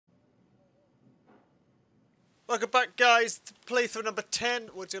Welcome back, guys, to playthrough number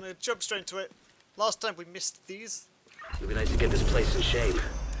 10. We're going to jump straight into it. Last time we missed these. It'd be nice to get this place in shape.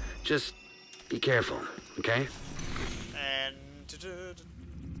 Just be careful, okay? And...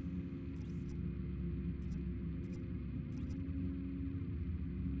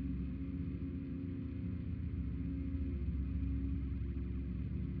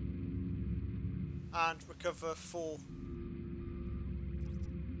 and recover 4.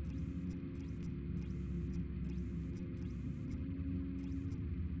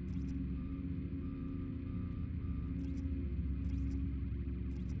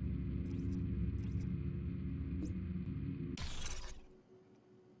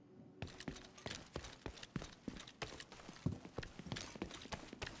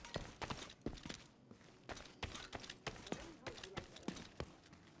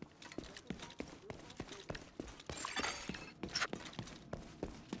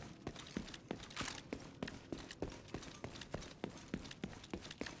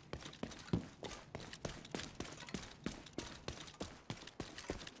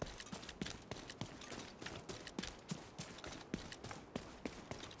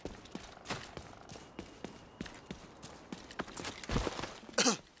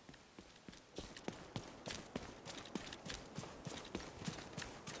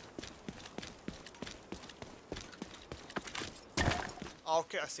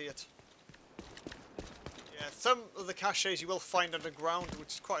 Okay, I see it. Yeah, some of the caches you will find underground,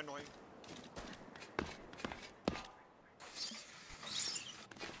 which is quite annoying.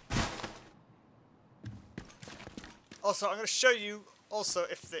 Also, I'm going to show you, also,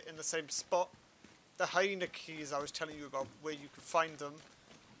 if they're in the same spot, the hyena keys I was telling you about, where you can find them.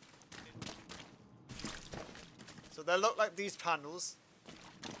 So they look like these panels.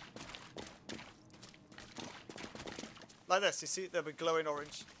 Like this, you see, they'll be glowing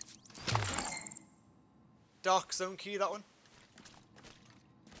orange. Dark zone key, that one.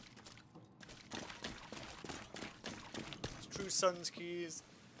 True Sun's keys.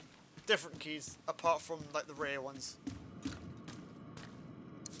 Different keys, apart from like the rare ones.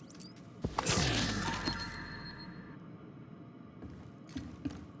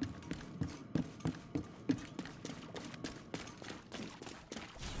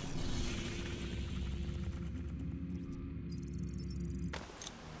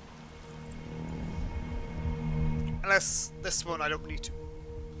 Unless this one I don't need to.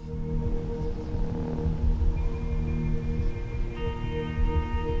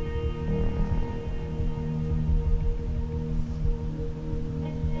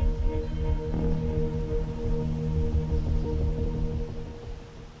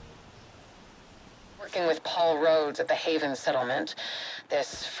 Working with Paul Rhodes at the Haven settlement.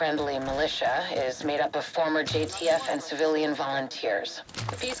 This friendly militia is made up of former JTF and civilian volunteers.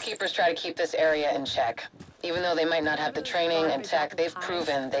 The peacekeepers try to keep this area in check. Even though they might not have the training and tech, they've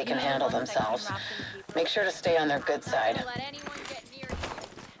proven they can handle themselves. Make sure to stay on their good side.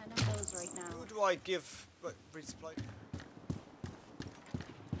 Who do I give resupply?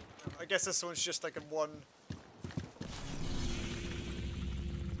 I guess this one's just like a one.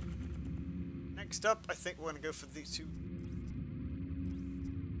 Next up, I think we're going to go for these two.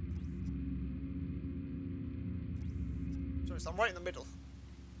 Sorry, so I'm right in the middle.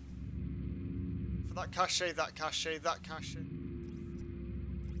 For that cache, that cache, that cache.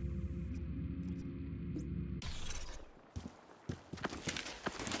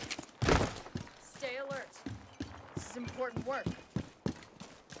 Stay alert. This is important work.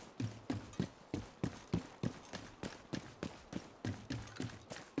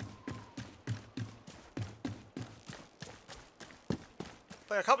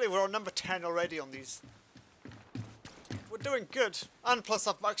 But I can't believe we're on number 10 already on these. We're doing good. And plus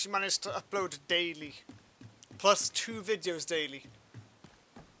I've actually managed to upload daily. Plus 2 videos daily.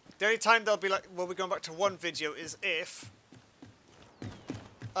 The only time they'll be like, well, we're going back to 1 video is if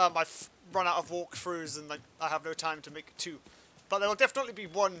I've run out of walkthroughs and like I have no time to make 2. But there will definitely be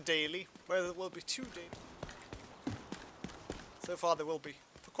 1 daily, where there will be 2 daily. So far there will be,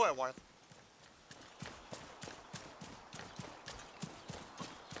 for quite a while.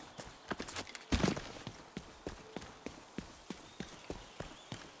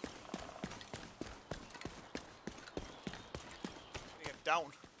 Down.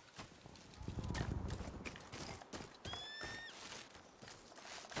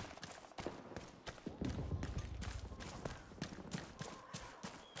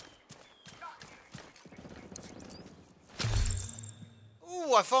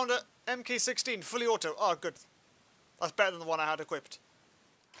 Ooh, I found a MK16 fully auto. Oh, good. That's better than the one I had equipped.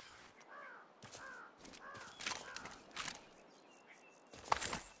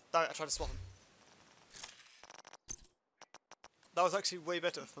 Damn it, I tried to swap him. That was actually way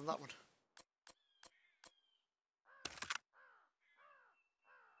better than that one.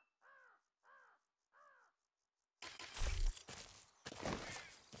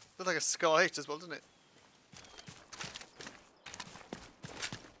 Looked like a Scar H as well, didn't it?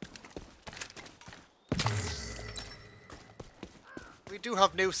 We do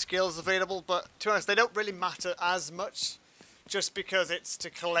have new skills available, but to be honest, they don't really matter as much, just because it's to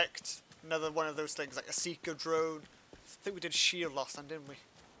collect another one of those things, like a Seeker drone. I think we did Shield last time, didn't we?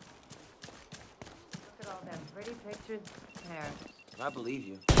 Look at all them pretty pictures there. I believe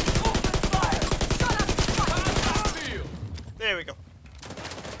you. There we go.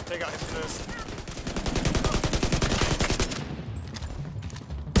 They got him first.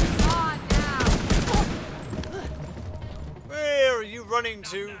 On now. Where are you running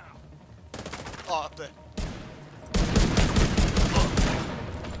to? Oh, up there.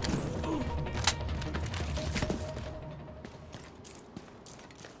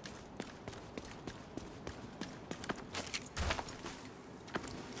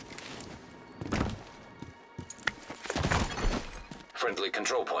 Friendly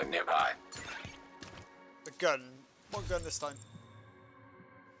control point nearby. The gun. What gun this time?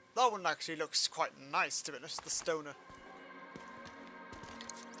 That one actually looks quite nice, to be honest, the Stoner.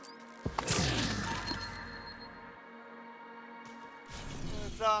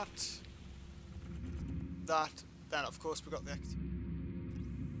 That. Then, of course, we got the X.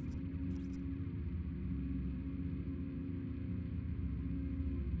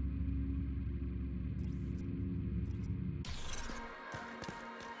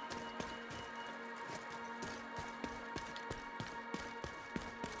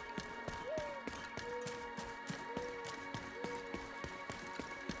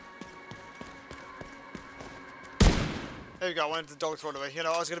 There you go, I wanted the dog to run away. You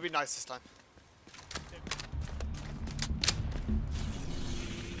know, I was going to be nice this time.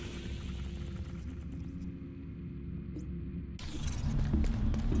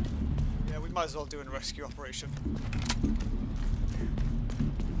 Yeah, we might as well do a rescue operation.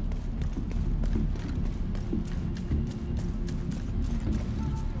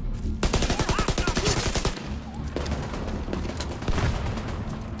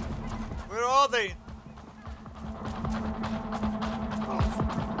 Where are they?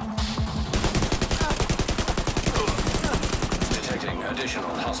 Detecting additional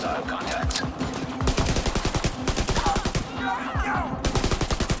hostile contacts.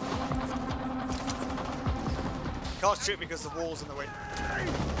 Can't shoot because the wall's in the way.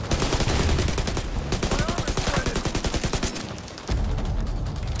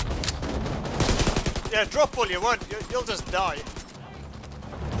 Yeah, drop all you want. You'll just die.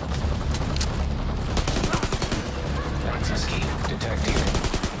 Access key detected.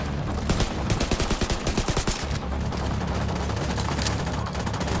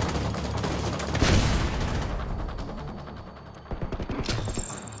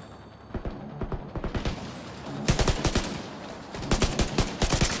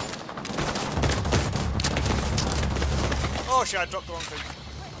 Oh shit, I dropped the wrong thing.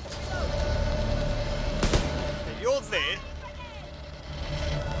 Okay, you're there.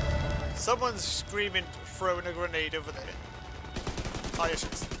 Someone's screaming, throwing a grenade over there. Oh, yes,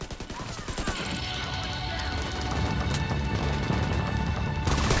 yes.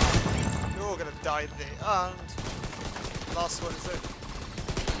 You're all gonna die there. And last one is it.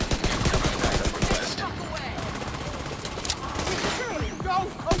 Backup request. Go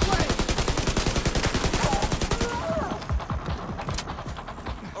away.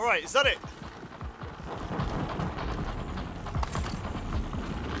 Alright, is that it?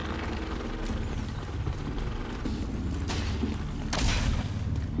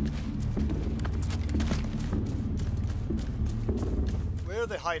 Where are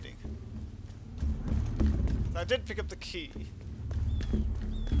they hiding? I did pick up the key.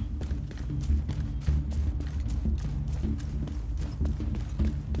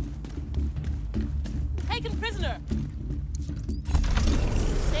 Taken prisoner!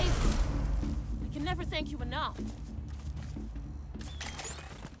 Safe. We can never thank you enough.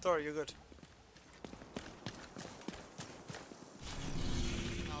 Sorry, you're good.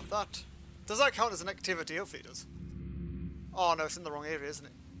 Now that... Does that count as an activity? Hopefully it does. Oh no, it's in the wrong area, isn't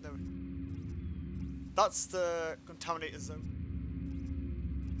it? No. That's the contaminated zone.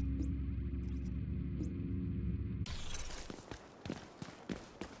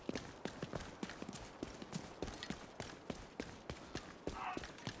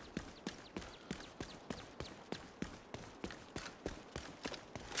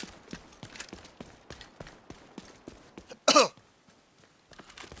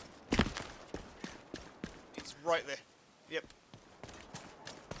 It's right there. Yep.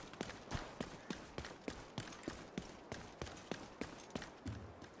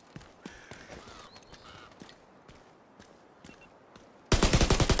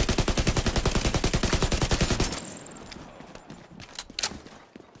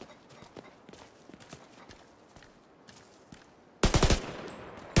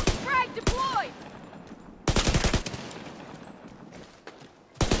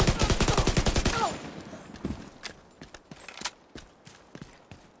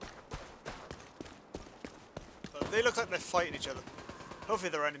 They look like they're fighting each other.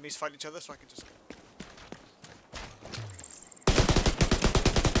 Hopefully they're enemies fighting each other so I can just...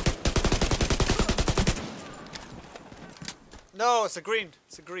 No, it's a green.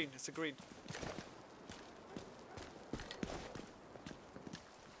 It's a green. It's a green.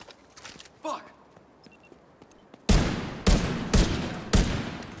 Fuck!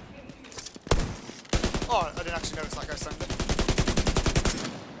 Oh, I didn't actually notice that guy slammed it.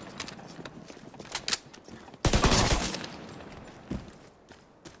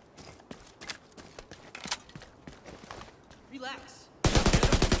 Relax.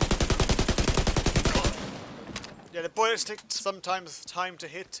 Yeah, the bullets take sometimes time to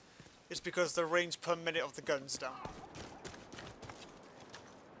hit. It's because the range per minute of the gun's down.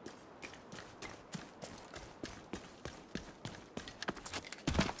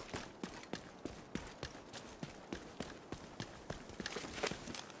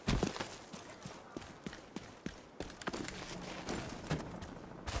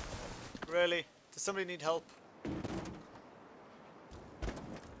 Really? Does somebody need help?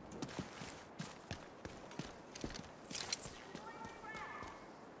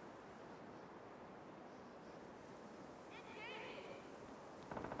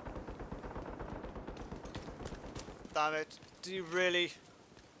 Damn it. Do you really?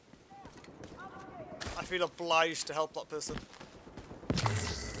 I feel obliged to help that person.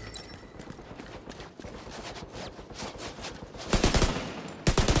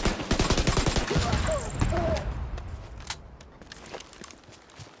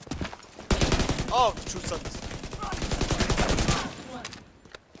 Oh, true sons.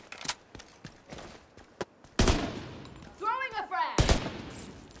 Throwing a frag!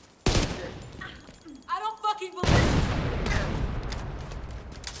 I don't fucking believe.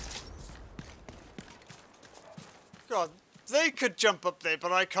 God, they could jump up there,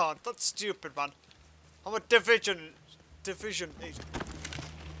 but I can't. That's stupid, man. I'm a division agent.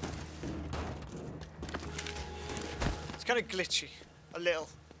 It's kind of glitchy, a little.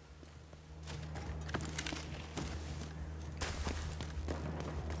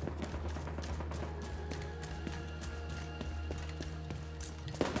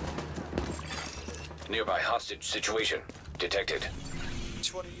 Nearby hostage situation detected.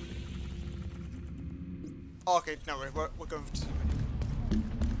 Which one are you? Oh, okay, no, we're going to...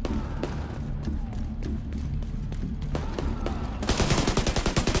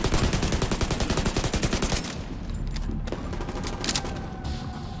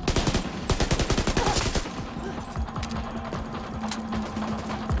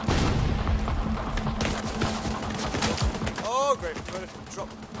 Oh, great. We're going to drop...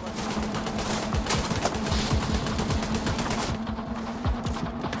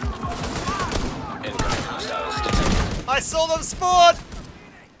 Incoming hostiles detected. I saw them spawn!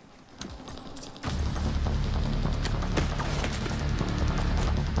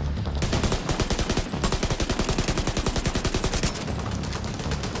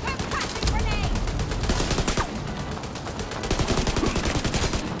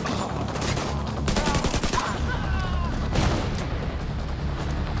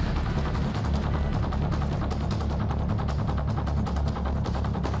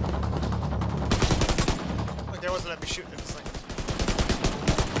 Okay, it wasn't let me shoot this thing.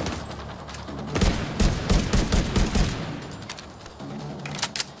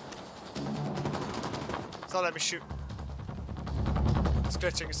 It's not letting me shoot. It's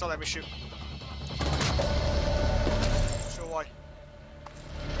glitching, it's not letting me shoot. Not sure why.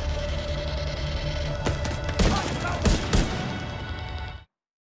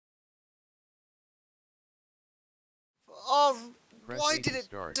 Oh, why did it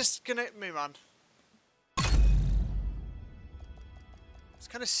disconnect me, man? It's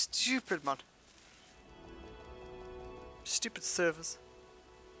kind of stupid, man. Stupid servers.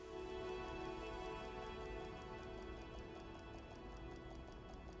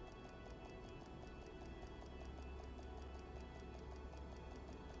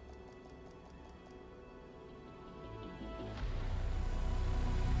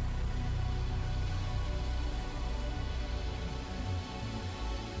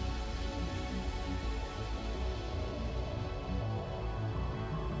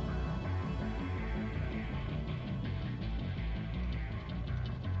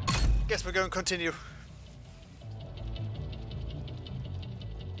 Guess we're going to continue.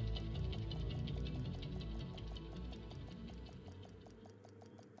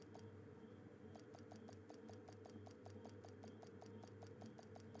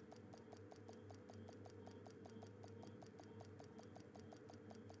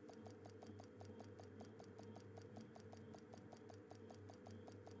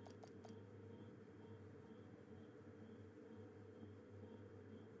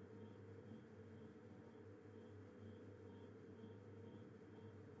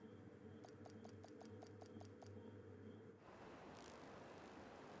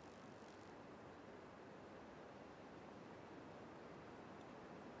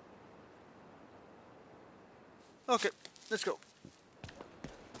 Okay, let's go.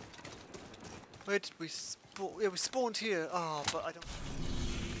 Where did we spawn? Yeah, we spawned here. Oh, but I don't...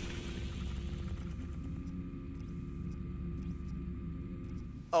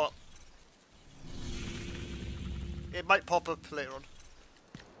 Oh well. It might pop up later on.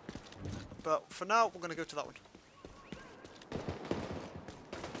 But for now, we're going to go to that one.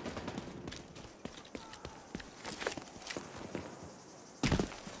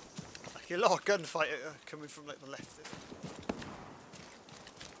 Like a lot of gunfight coming from like the left there.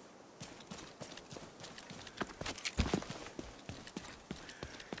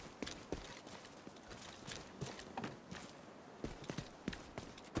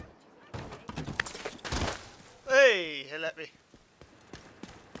 Hey, he let me.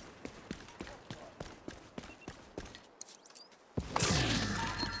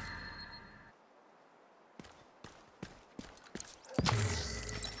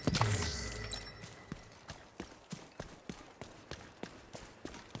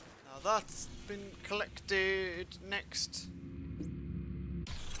 Now that's been collected. Next.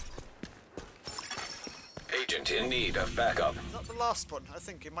 Agent in need of backup. Is that the last one? I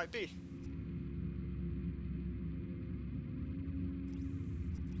think it might be.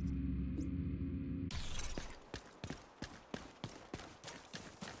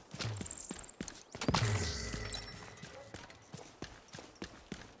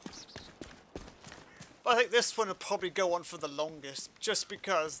 I think this one will probably go on for the longest, just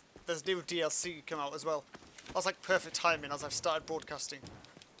because there's new DLC come out as well. That's like perfect timing as I've started broadcasting.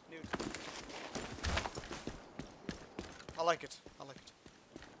 New. I like it. I like it.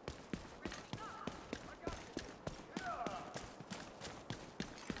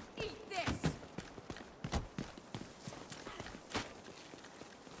 Eat this!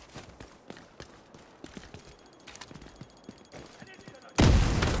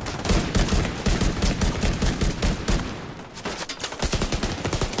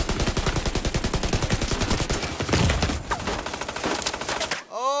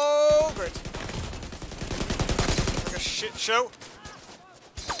 Oh, great. Like a shit show.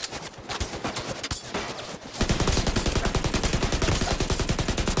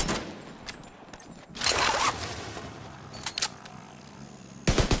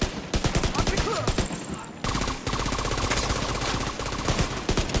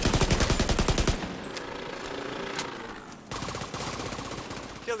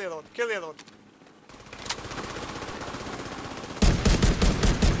 Kill the other one. Kill the other one.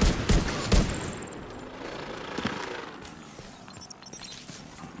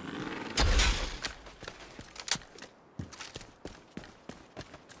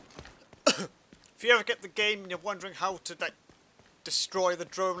 If you ever get the game and you're wondering how to like destroy the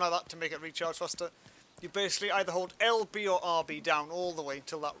drone like that to make it recharge faster, you basically either hold LB or RB down all the way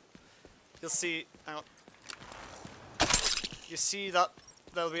until that. You'll see. Hang on. You see that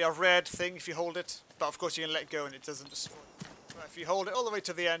there'll be a red thing if you hold it, but of course you can let go and it doesn't destroy. But if you hold it all the way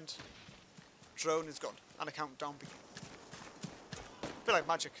to the end, drone is gone and a countdown begins. A bit like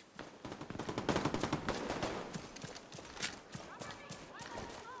magic.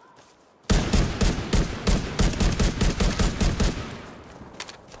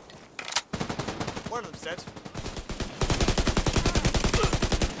 One of them's dead.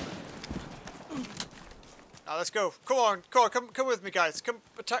 Now let's go. Come on, come with me, guys. Come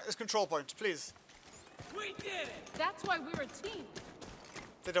attack this control point, please. We did it! That's why we're a team.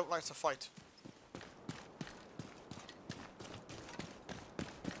 They don't like to fight.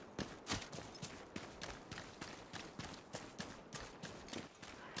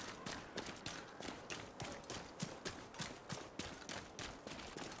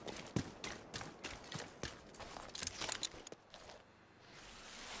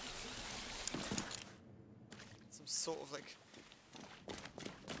 Some sort of like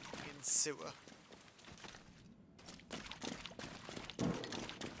in sewer.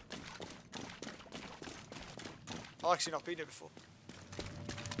 I've actually not been here before.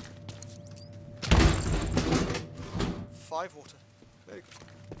 5 water. Very good.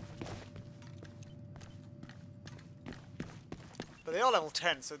 But they are level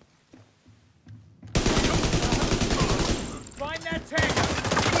 10, so... Find that tank!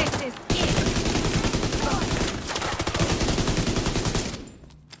 This is it!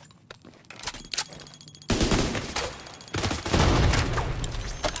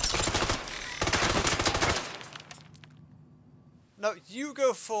 No, you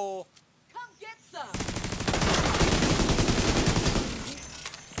go for... Come get some!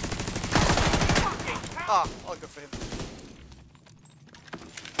 Ah, I'll go for him.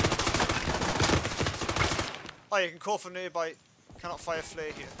 Oh, you can call for nearby. Cannot fire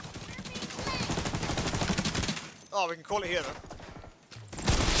flare here. Oh, we can call it here then.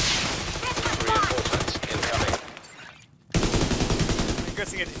 Reinforcements incoming. The good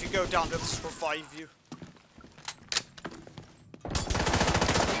thing is if you go down, they'll just revive you.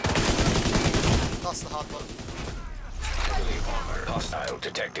 That's the hard part. Heavily armored. Hostile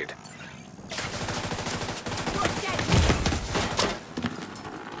detected.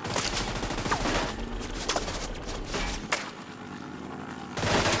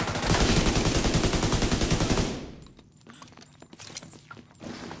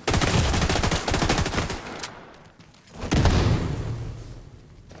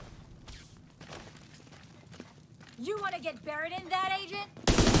 You want to get buried in that, Agent?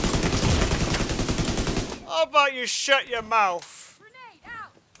 How about you shut your mouth? Grenade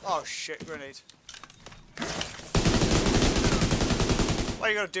out! Oh shit, grenade. Why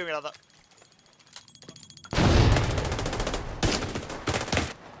are you gonna do me like that?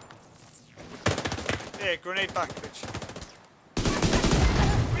 Yeah, grenade back, bitch.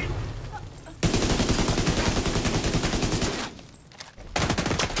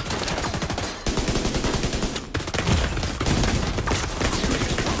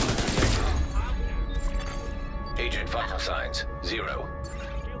 Agent vital signs 0.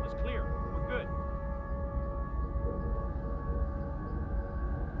 Field is clear. We're good.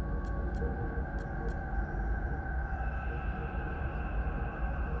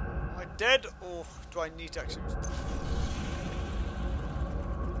 Am I dead or do I need to actually?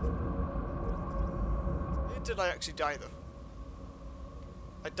 Where did I actually die though?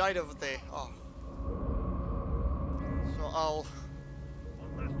 I died over there. Oh. So I'll.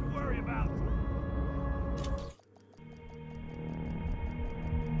 One less to worry about.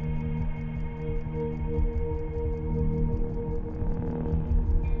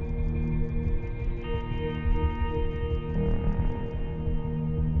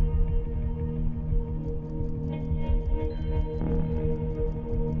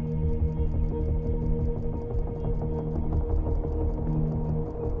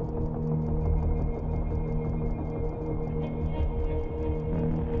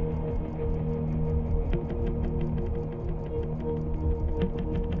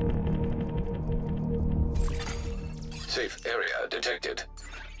 Safe area detected.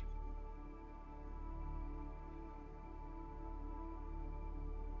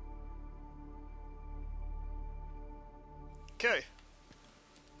 Okay.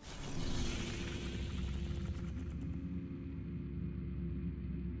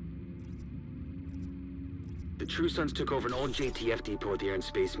 The True Sons took over an old JTF depot at the Air and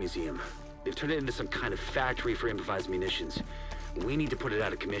Space Museum. They've turned it into some kind of factory for improvised munitions. We need to put it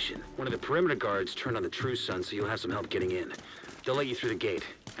out of commission. One of the perimeter guards turned on the True Sons, so you'll have some help getting in. They'll let you through the gate.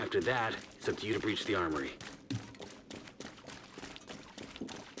 After that, it's up to you to breach the armory.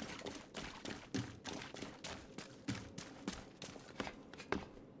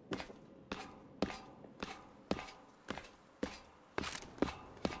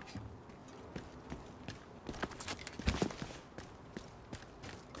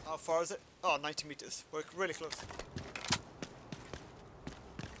 How far is it? Oh, 90 meters. We're really close.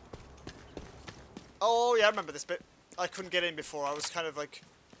 Oh yeah, I remember this bit. I couldn't get in before. I was kind of like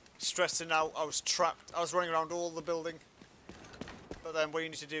stressing out. I was trapped. I was running around all the building. But then what you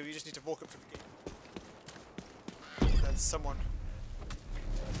need to do, you just need to walk up to the gate. Then someone.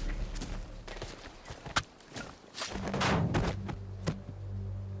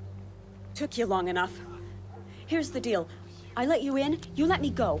 Took you long enough. Here's the deal. I let you in, you let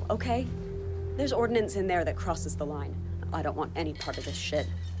me go, okay? There's ordnance in there that crosses the line. I don't want any part of this shit.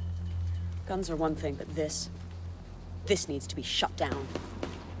 Guns are one thing, but this needs to be shut down.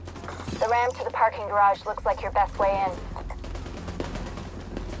 The ramp to the parking garage looks like your best way in.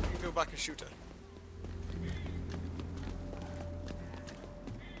 You can go back and shoot her.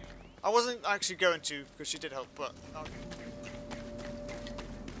 I wasn't actually going to, because she did help, but okay.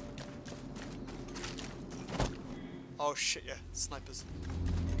 Oh shit, yeah, snipers.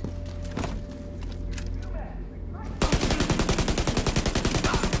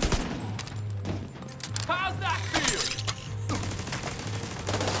 How's that feel?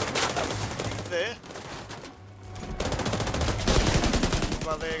 There.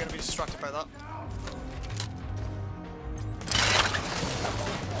 Well, they're going to be distracted by that.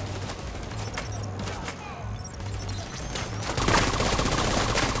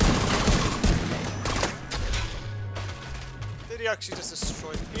 Did he actually just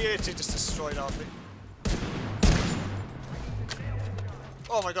destroy? He actually just destroyed Arthur.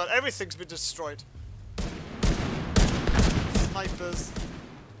 Oh my god, everything's been destroyed. Snipers.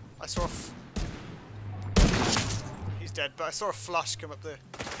 I saw he's dead, but I saw a flash come up there.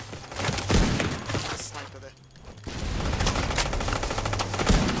 A sniper there.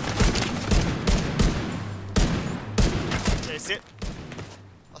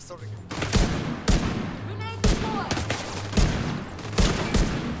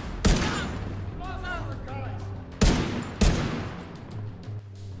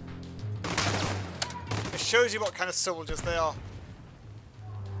 shows you what kind of soldiers they are.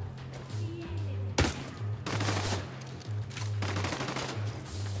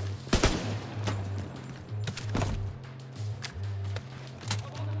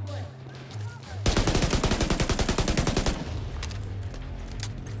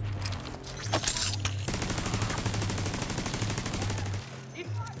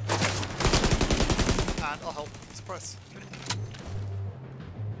 And I'll help suppress.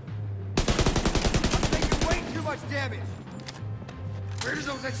 Taking way too much damage. Where do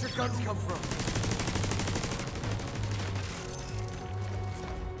those extra guns come from?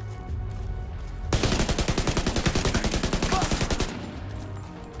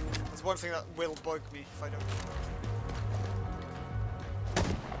 There's one thing that will bug me if I don't.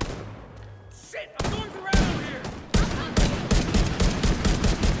 Shit! I'm going around here!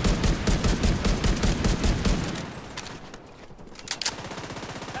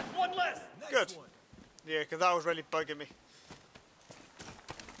 That's one less! Good. Yeah, because that was really bugging me.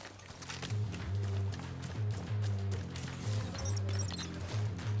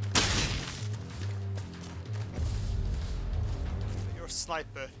 You're a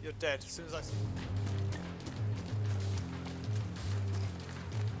sniper. You're dead. As soon as I...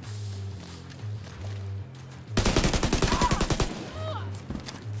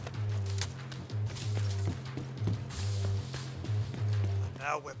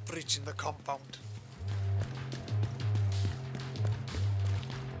 Now we're breaching the compound.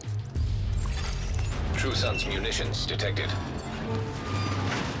 True Sun's munitions detected.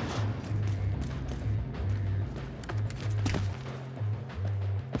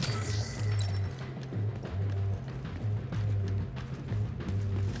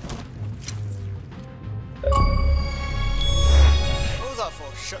 What was that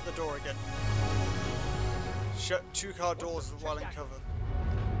for? Shut the door again. Shut 2 car doors while in cover.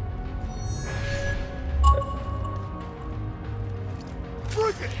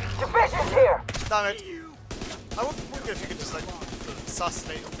 Division's here! Damn it. I would wonder if you could just like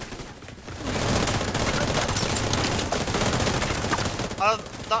assassinate them.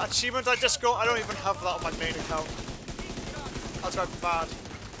 That achievement I just got, I don't even have that on my main account. That's going bad.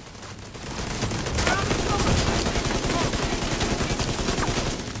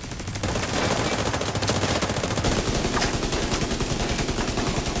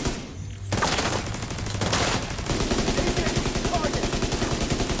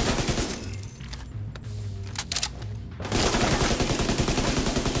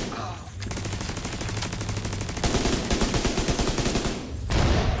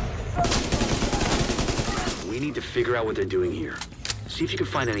 We need to figure out what they're doing here. See if you can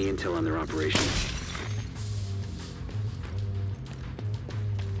find any intel on their operation.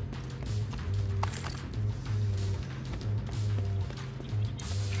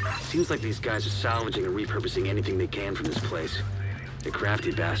 Seems like these guys are salvaging and repurposing anything they can from this place. They're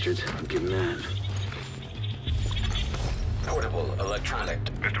crafty bastards, I'll give them that. Portable electronic.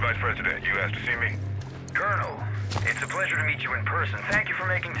 Mr. Vice President, you asked to see me? Colonel, it's a pleasure to meet you in person. Thank you for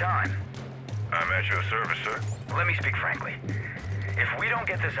making time. I'm at your service, sir. Let me speak frankly. If we don't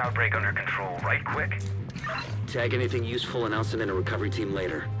get this outbreak under control right quick... Tag anything useful and I'll send in a recovery team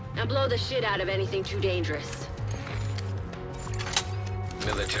later. And blow the shit out of anything too dangerous.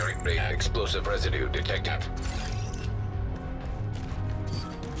 Military-grade explosive residue detected.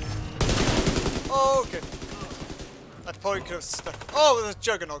 Oh, okay. I probably could have stuck. Oh, there's a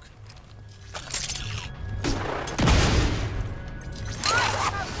Juggernog.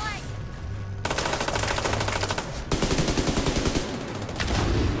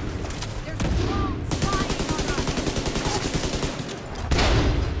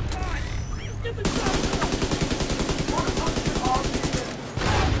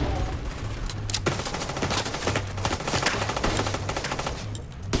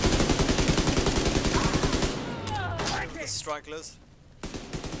 Stragglers.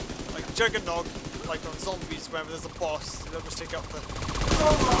 Like Juggernog, like on zombies, whenever there's a boss, they'll just take out the...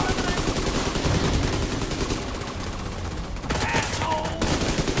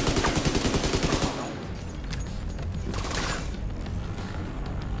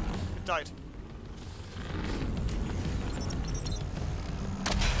 It died.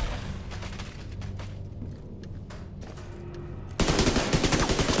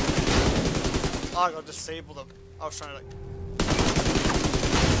 Oh, I gotta disable them. I was trying to like...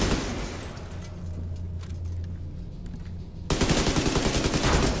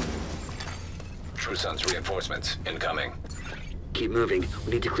 True Sun's reinforcements incoming. Keep moving.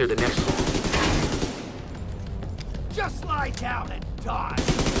 We need to clear the next hall. Just lie down and die!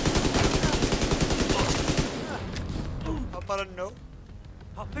 How about a no?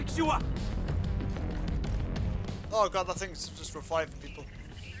 I'll fix you up! Oh god, that thing's just reviving people.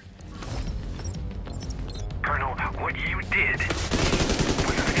 Colonel, what you did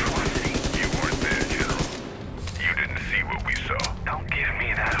was an atrocity. You weren't there, General. You didn't see what we saw. Don't give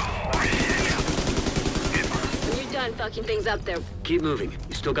me that horseshit. When you're done fucking things up there, Keep moving.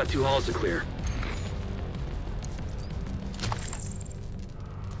 You still got 2 halls to clear.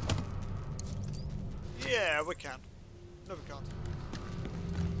 Yeah, we can. No, we can't.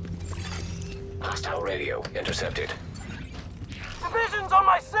 Hostile radio intercepted. Division's on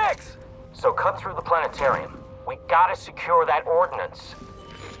my 6! So cut through the planetarium. We gotta secure that ordnance.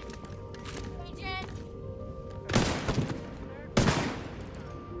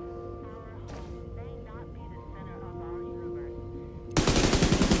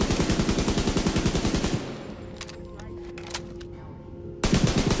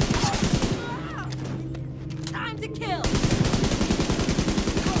 Time to kill!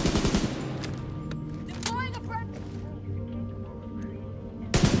 Deploying a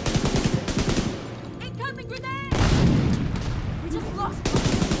incoming grenade! We just lost one.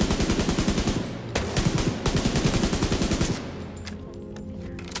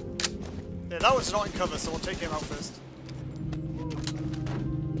 Yeah, that one's not in cover, so we'll take him out first.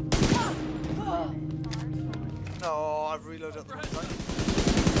 No, I've reloaded at the wrong time.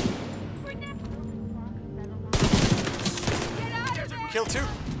 Kill 2. Ooh.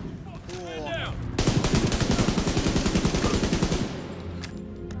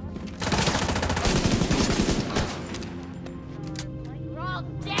 We're all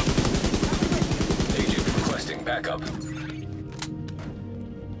dead. Agent requesting backup.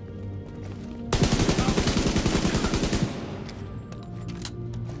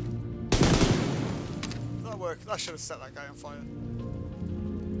 That worked. That should have set that guy on fire.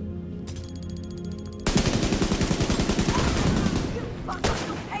 Fuckers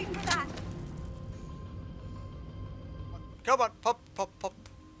will pay for that. Come on, pop, pop, pop.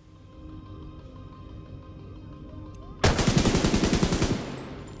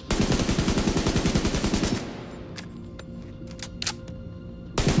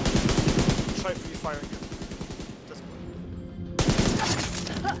 Try free firing it. Doesn't work.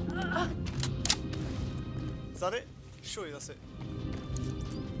 Is that it? Surely that's it.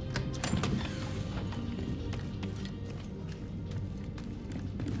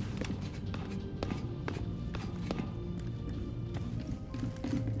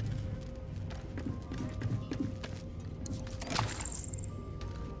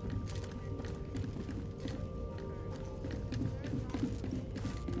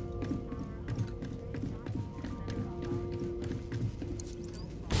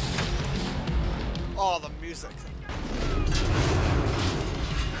 Oh, the music.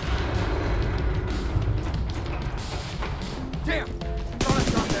 Damn! Thought I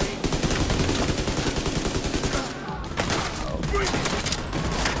dropped that in.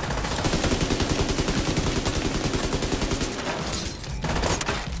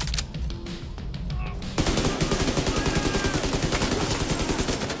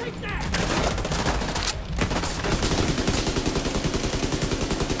 Take that!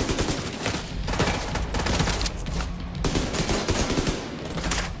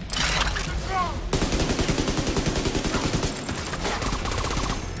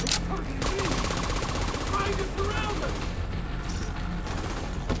 Trying to surround us!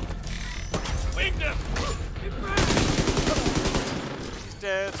 Leave them! Get back! He's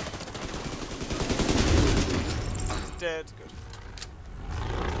dead. He's dead. Good.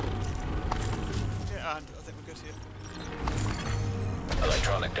 Yeah, and I think we're good here.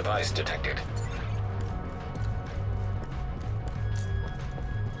 Electronic device detected.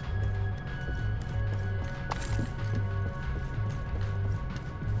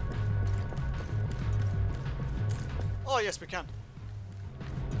 Oh, yes, we can.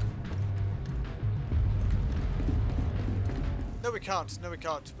 No, we can't. No, we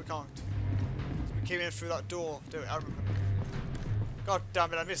can't. We can't. We came in through that door. Do it. I remember. God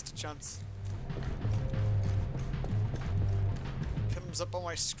damn it, I missed a chance. Comes up on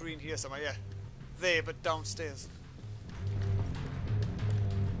my screen here somewhere, yeah. There, but downstairs.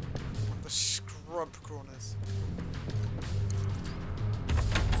 The scrub corners.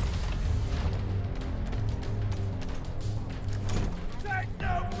 Take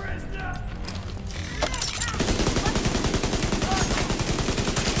no prisoner!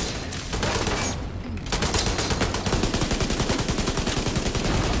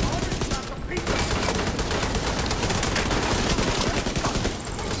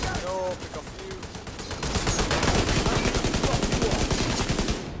 No, pick off you.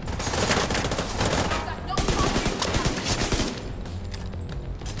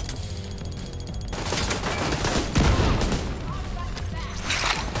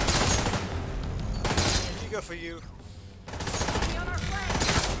 you. On our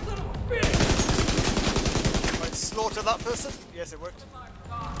flank. Little bitch. Right, slaughter that person. Yes, it worked.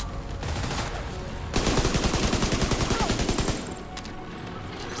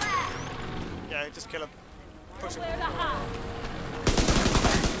 Yeah, just kill him. Push him.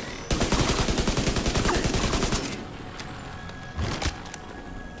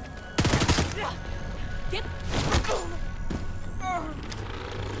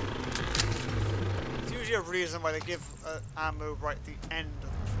 There's usually a reason why they give ammo right at the end of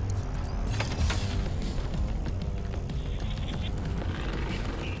the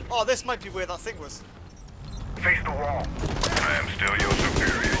tree. Oh, this might be where that thing was. Face the wall. I am still your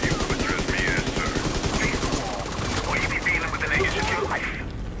superior. You will address me as sir. Face the wall. Will you be dealing with an agent of your life?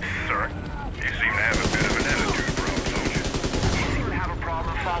 Sir, you seem to have a bit of an attitude problem, soldier. You seem to have a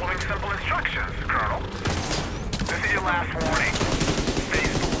problem following simple instructions, Colonel. This is your last warning.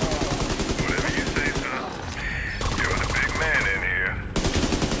 Face the wall. Whatever you say, son. You're the big man in here.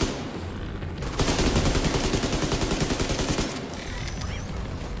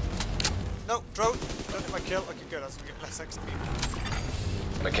 No, drone. Don't hit my kill. Okay, good. I was gonna get less XP.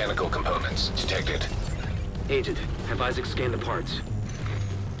 Mechanical components detected. Agent, have Isaac scan the parts.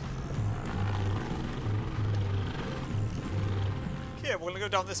 Yeah, we're gonna go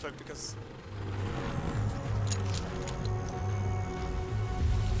down this way because.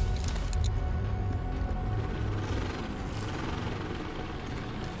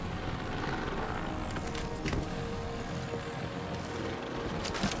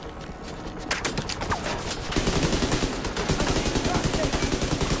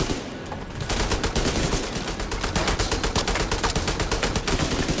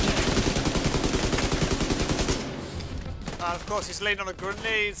 And of course he's laying on a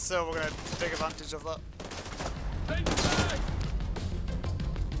grenade, so we're gonna take advantage of that.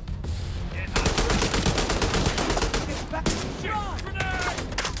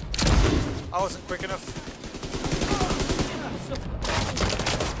 I wasn't quick enough.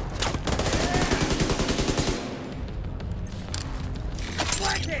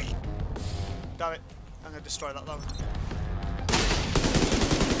 Damn it. I'm gonna destroy that though.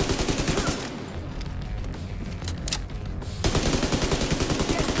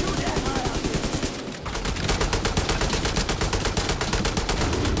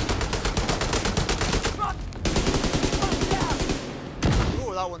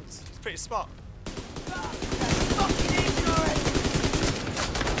 That one's pretty smart.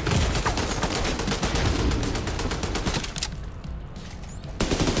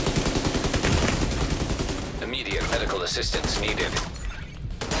 Immediate medical assistance needed.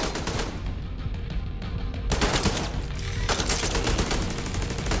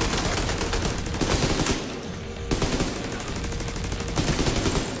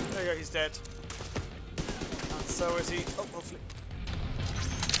 There you go, he's dead. And so is he. Oh, hopefully.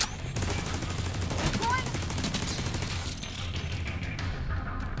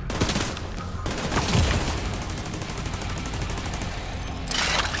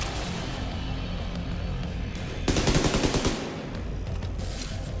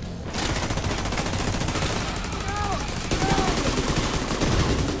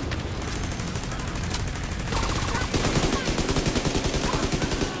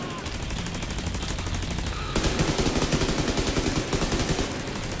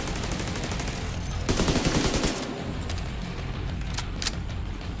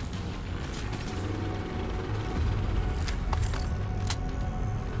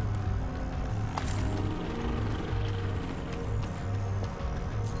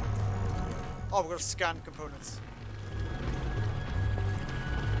 Oh, we're gonna scan components.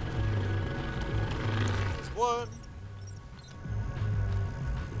 There's one.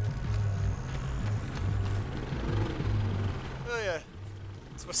 Oh yeah.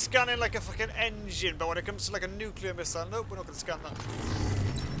 So we're scanning like a fucking engine, but when it comes to like a nuclear missile, nope, we're not gonna scan that.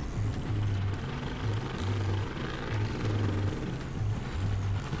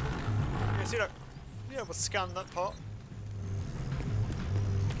 Yeah, see that? Yeah, we'll scan that part.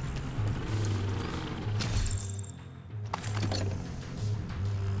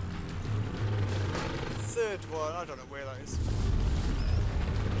 Third one, I don't know where that is.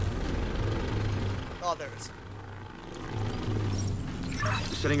 Oh, there it is.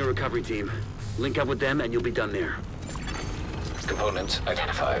 Setting a recovery team. Link up with them and you'll be done there. Components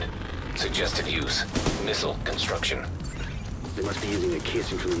identified. Suggested use. Missile construction. They must be using a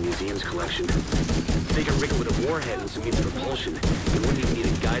casing from the museum's collection. If they can rig it with a warhead and some means of propulsion, they wouldn't even need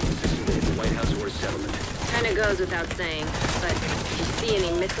a guidance system to hit the White House or a settlement. Kinda goes without saying, but if you see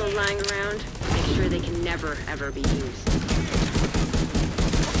any missiles lying around, make sure they can never, ever be used.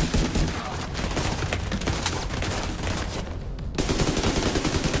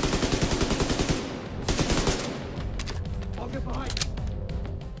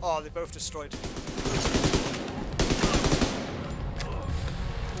 Oh, they both destroyed. I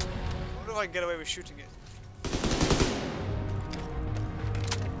wonder if I can get away with shooting it.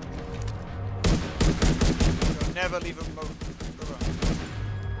 Never leave a moat around.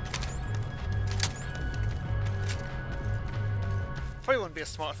 Probably wouldn't be a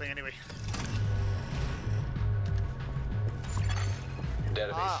smart thing anyway.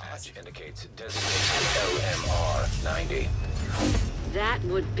 Database match indicates designated LMR-90. That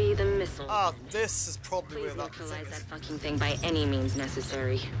would be the missile. Ah, this is probably Please where that thing neutralize is. that fucking thing by any means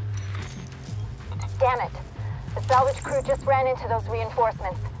necessary. Damn it. The salvage crew just ran into those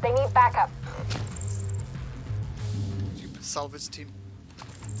reinforcements. They need backup. Stupid salvage team.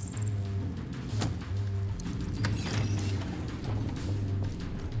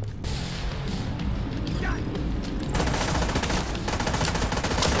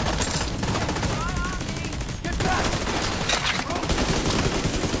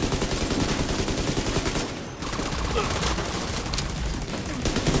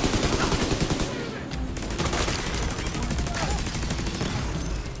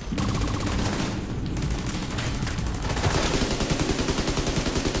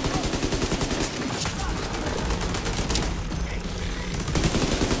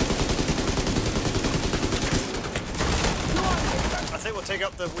 Take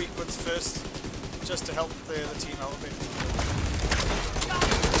up the weak ones first, just to help the team out a bit.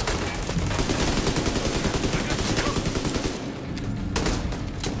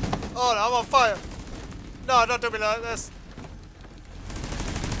 Oh no, I'm on fire! No, don't do me like this.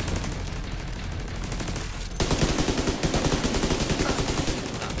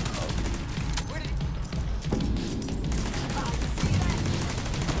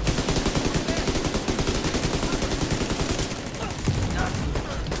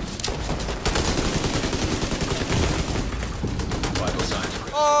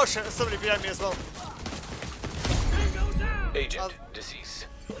 Oh shit, there's somebody behind me as well. Agent, deceased.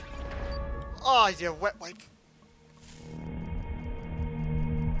 Oh, you wet wipe.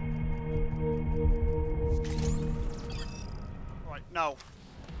 Right, now.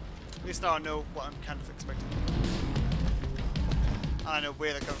 At least now I know what I'm kind of expecting. And I know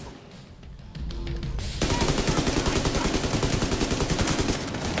where they're coming from.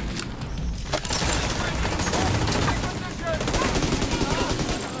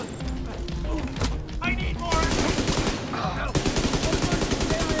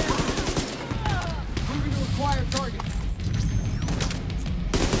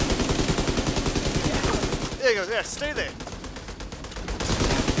 There you go, yeah, stay there.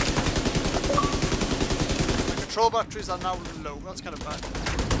 The control batteries are now low, that's kind of bad.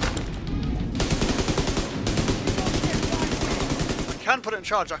 I can put it in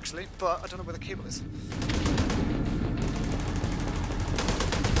charge actually, but I don't know where the cable is.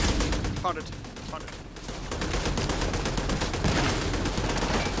 Found it, found it.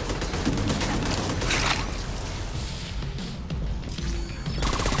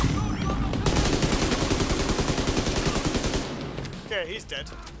 Okay, he's dead.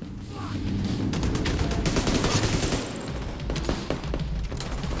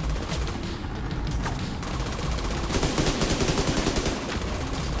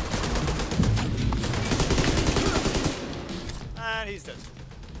 And he's dead.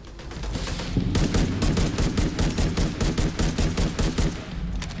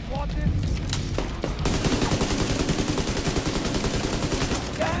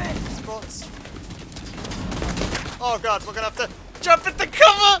 Spots. Oh god, we're gonna have to jump into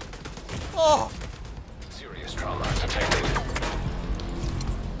cover! Oh! Serious trauma detected.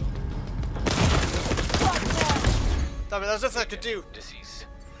 Damn it, there's nothing I could do. Deceased.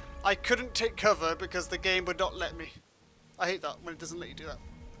 I couldn't take cover because the game would not let me. I hate that when it doesn't let you do that.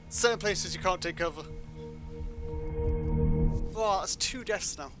 Certain places you can't take cover. Oh, that's 2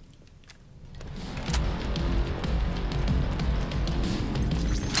 deaths now.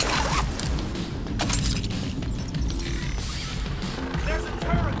 There's a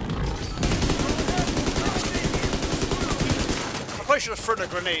turret! I probably should have thrown a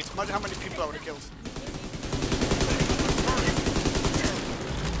grenade. Imagine how many people I would have killed.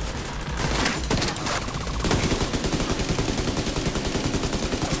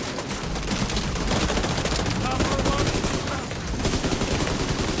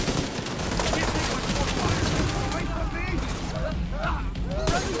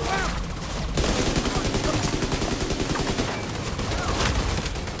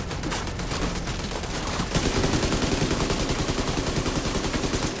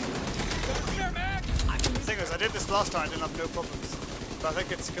 I did this last time, I didn't have no problems. But I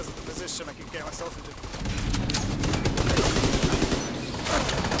think it's because of the position I can get myself into.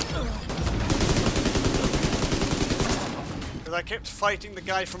 I kept fighting the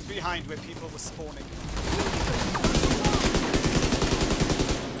guy from behind where people were spawning.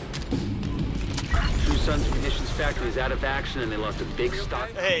 True Sun's munitions factory is out of action and they lost a big stock.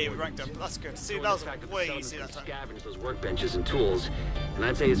 Hey, we ranked up. That's good. See, that was way easy that time. Scavenge those workbenches and tools, and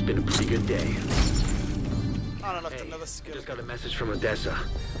I'd say it's been a pretty good day. And I left another skill. Just got a message from Odessa.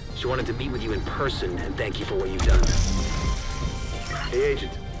 She wanted to meet with you in person and thank you for what you've done. Hey,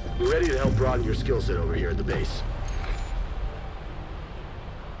 Agent. We're ready to help broaden your skill set over here at the base.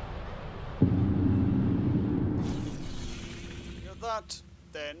 You're that,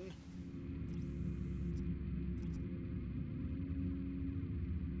 then.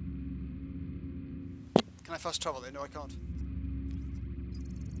 Can I fast travel there? No, I can't.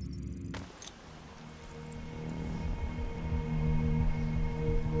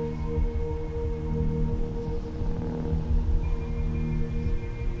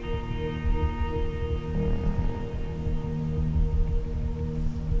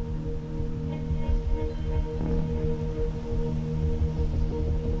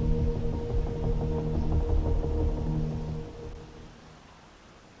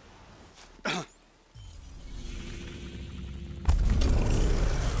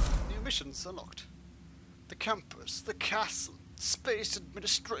 Missions unlocked. The campus, the castle, Space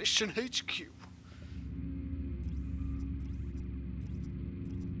Administration HQ.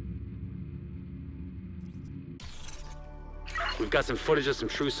 We've got some footage of some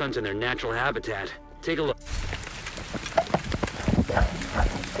True Suns in their natural habitat. Take a look.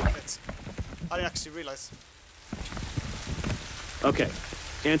 I didn't actually realize. Okay,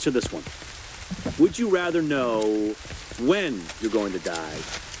 answer this one. Would you rather know when you're going to die,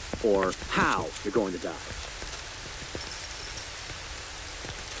 or how you're going to die?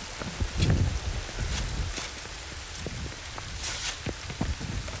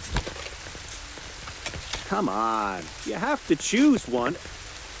 Come on, you have to choose one.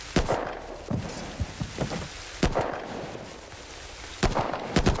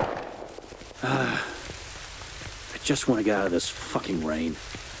 I just want to get out of this fucking rain.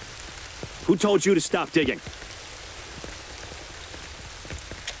 Who told you to stop digging?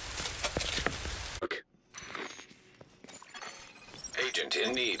 Agent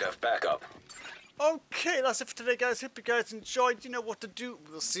in need of backup. Okay, that's it for today, guys. Hope you guys enjoyed. You know what to do.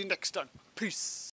 We'll see you next time. Peace.